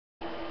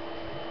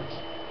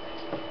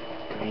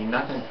I mean,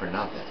 nothing for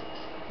nothing,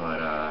 but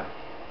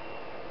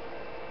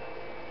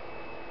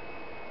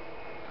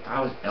if I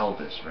was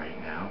Elvis right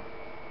now,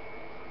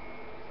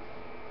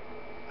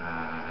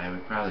 I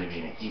would probably be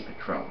in a heap of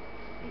trouble.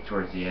 I mean,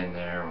 towards the end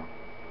there,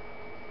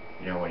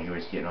 you know, when he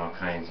was getting all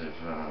kinds of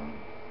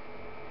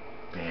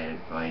bad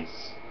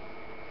advice,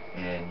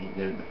 and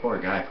the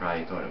poor guy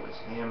probably thought it was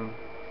him,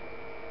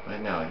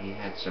 but no, he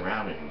had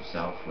surrounded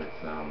himself with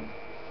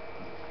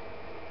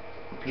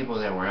people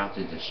that were out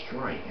to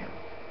destroy him.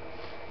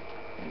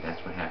 And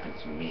that's what happened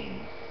to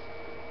me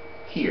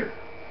here.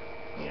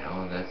 You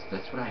know,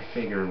 that's what I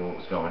figured what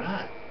was going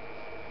on.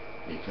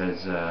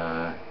 Because,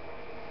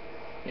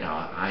 you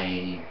know,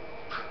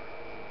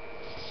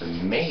 it's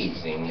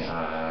amazing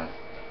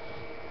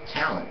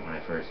talent when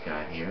I first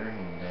got here,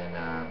 and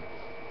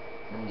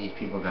then these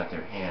people got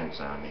their hands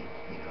on me,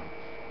 you know.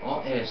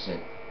 All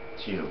innocent,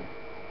 too.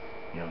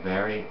 You know,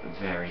 very,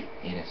 very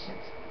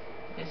innocent.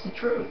 It's the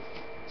truth.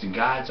 It's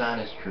God's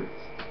honest truth.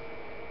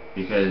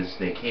 Because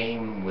they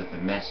came with a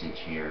message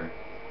here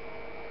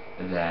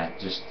that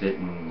just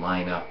didn't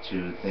line up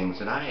to things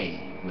that I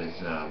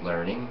was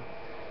learning.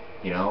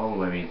 You know,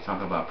 when we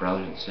talk about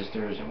brothers and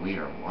sisters and we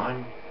are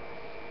one.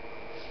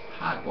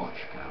 Hogwash,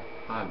 pal.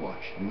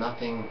 Hogwash.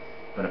 Nothing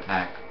but a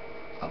pack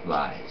of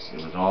lies. It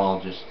was all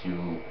just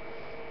to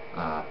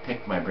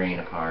pick my brain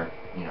apart,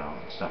 you know,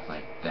 and stuff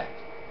like that.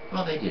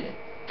 Well, they did it.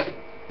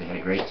 They had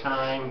a great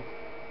time.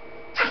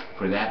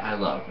 For that, I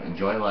love.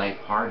 Enjoy life.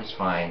 Heart is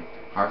fine.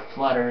 Heart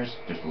flutters.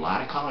 There's a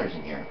lot of colors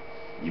in here.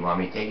 You want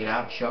me to take it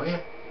out and show you?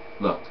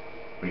 Look,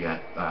 we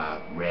got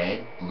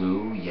red,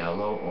 blue,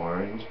 yellow,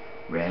 orange,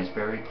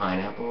 raspberry,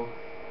 pineapple,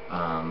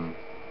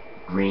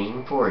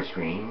 green, forest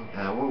green,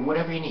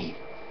 whatever you need.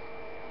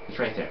 It's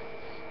right there.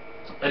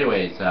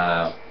 Anyways,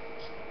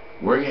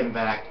 we're getting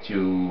back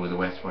to the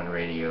West One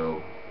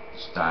Radio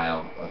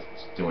style of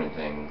doing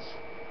things.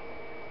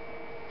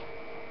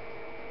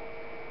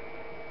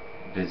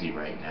 Busy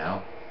right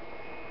now.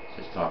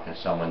 Just talking to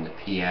someone, the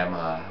PM.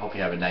 Hope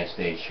you have a nice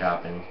day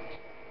shopping.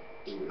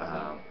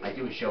 I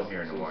do a show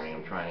here in the morning.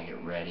 I'm trying to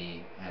get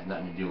ready. It had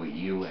nothing to do with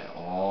you at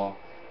all.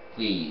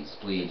 Please,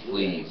 please,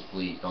 please,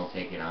 please don't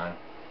take it on.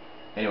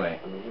 Anyway,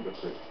 I'm a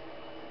hypocrite.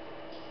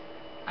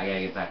 I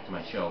gotta get back to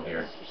my show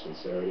here. For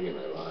sincerity, and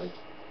I lied.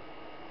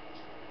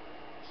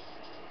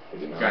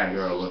 Guy and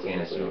girl looking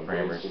to see what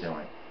Brammer's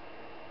doing.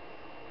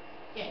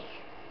 Yes.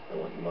 I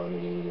want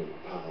money and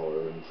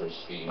power and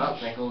prestige. Well,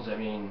 Nichols, I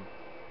mean,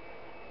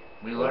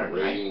 we learned,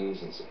 ratings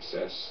right? And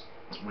success.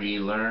 We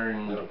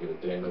learned I don't give a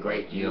damn a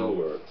great deal.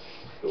 You or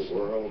the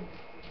world.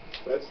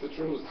 That's the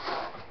truth.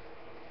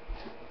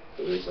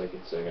 For this, I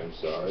can say I'm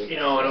sorry. You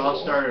know, it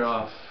all started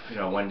off, you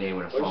know, one day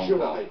with a phone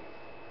call.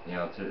 You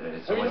know, who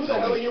the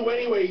hell are you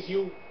anyways,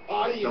 you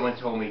audience? Someone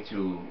told me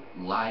to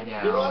lie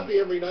down. You're on me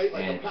every night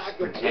like and a pack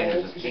of pretend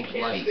wolves there's a pink you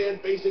can't light.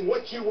 stand facing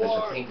what you There's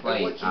are a pink and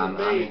light. what you I'm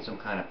made. in some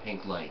kind of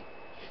pink light.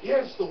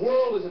 Yes, the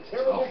world is a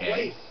terrible Okay.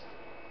 place.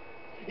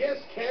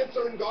 Yes,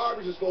 cancer and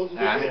garbage is supposed to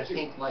be I'm in a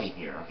pink light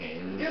here, okay?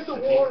 Yes, the a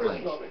war pink is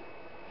light. coming.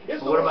 Yes,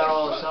 But the what war about is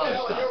all this shut other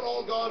down, stuff? You're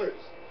all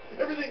goners.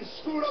 Everything's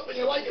screwed up and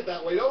you like it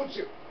that way, don't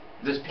you?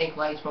 This pink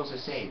light's supposed to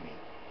save me.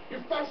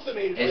 You're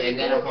fascinated. And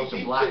then I'm supposed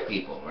to block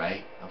people,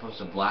 right? I'm supposed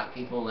to block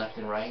people left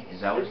and right? Is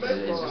that what is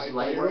this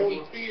light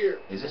working?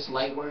 Is this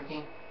light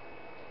working?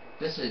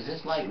 Is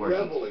this light working?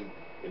 Reveling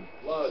in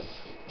floods,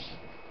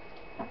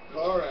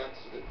 car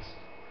accidents,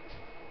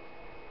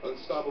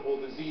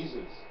 unstoppable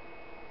diseases.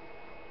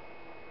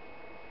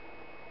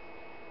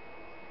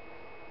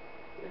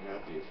 You're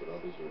happiest when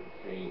others are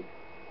in pain.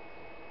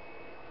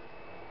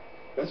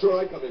 That's where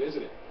I come in,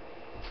 isn't it?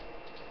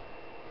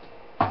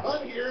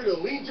 I'm here to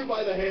lead you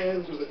by the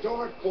hand through the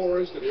dark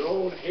forest of your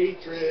own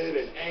hatred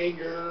and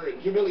anger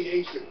and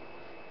humiliation.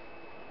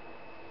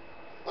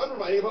 I'm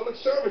providing a public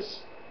service.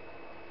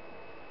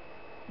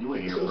 You were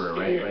here for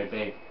it, right,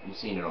 babe? You've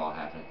seen it all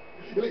happen.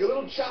 You're like a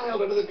little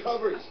child under the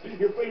covers.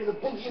 You're afraid of the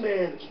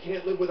boogeyman, but you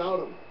can't live without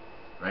him.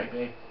 Right,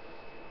 babe?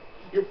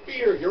 Your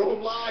fear, your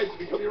own lives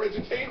become your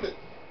entertainment.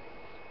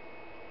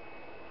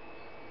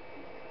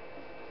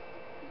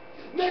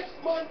 Next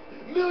month,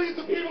 millions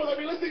of people are going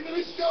to be listening to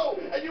this show,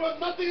 and you have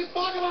nothing to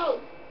talk about.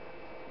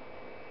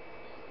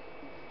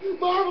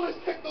 Marvelous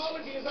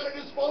technology is at our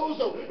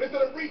disposal. Instead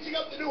of reaching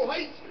up to new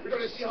heights, we're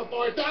going to see how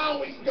far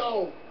down we can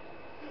go.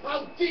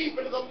 How deep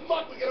into the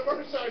muck we can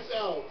immerse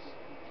ourselves.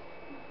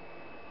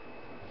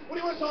 What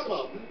do you want to talk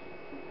about?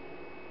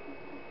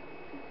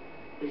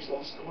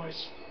 Baseball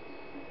scores?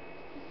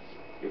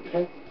 Your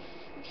pet?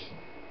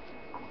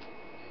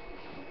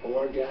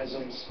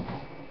 Orgasms?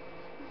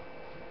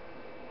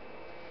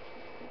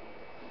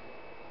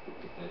 You're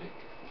pathetic.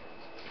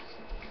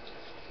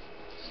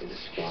 You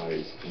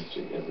despise each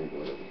and every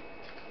one of you.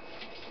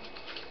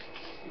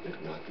 You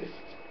got nothing.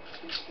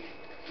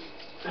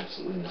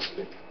 Absolutely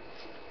nothing.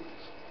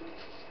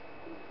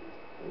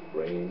 No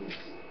brains,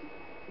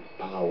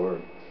 no power,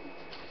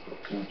 no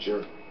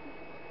future,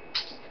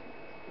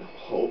 no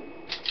hope.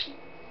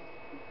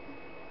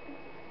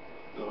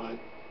 God.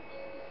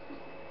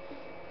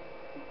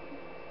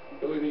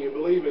 The only thing you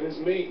believe in is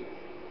me.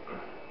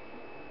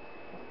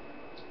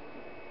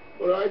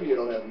 What are you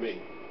don't have me?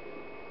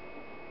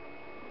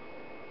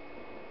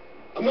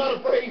 I'm not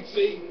afraid,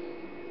 see?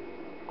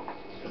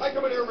 I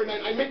come in here every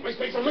night, I make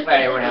mistakes, I make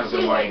Hey, everyone have a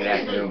good morning, good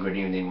afternoon, good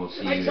evening. We'll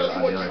see you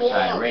on the other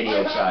side,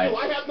 radio side.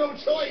 I have no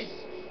choice.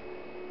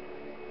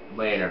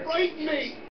 Later. Frighten me.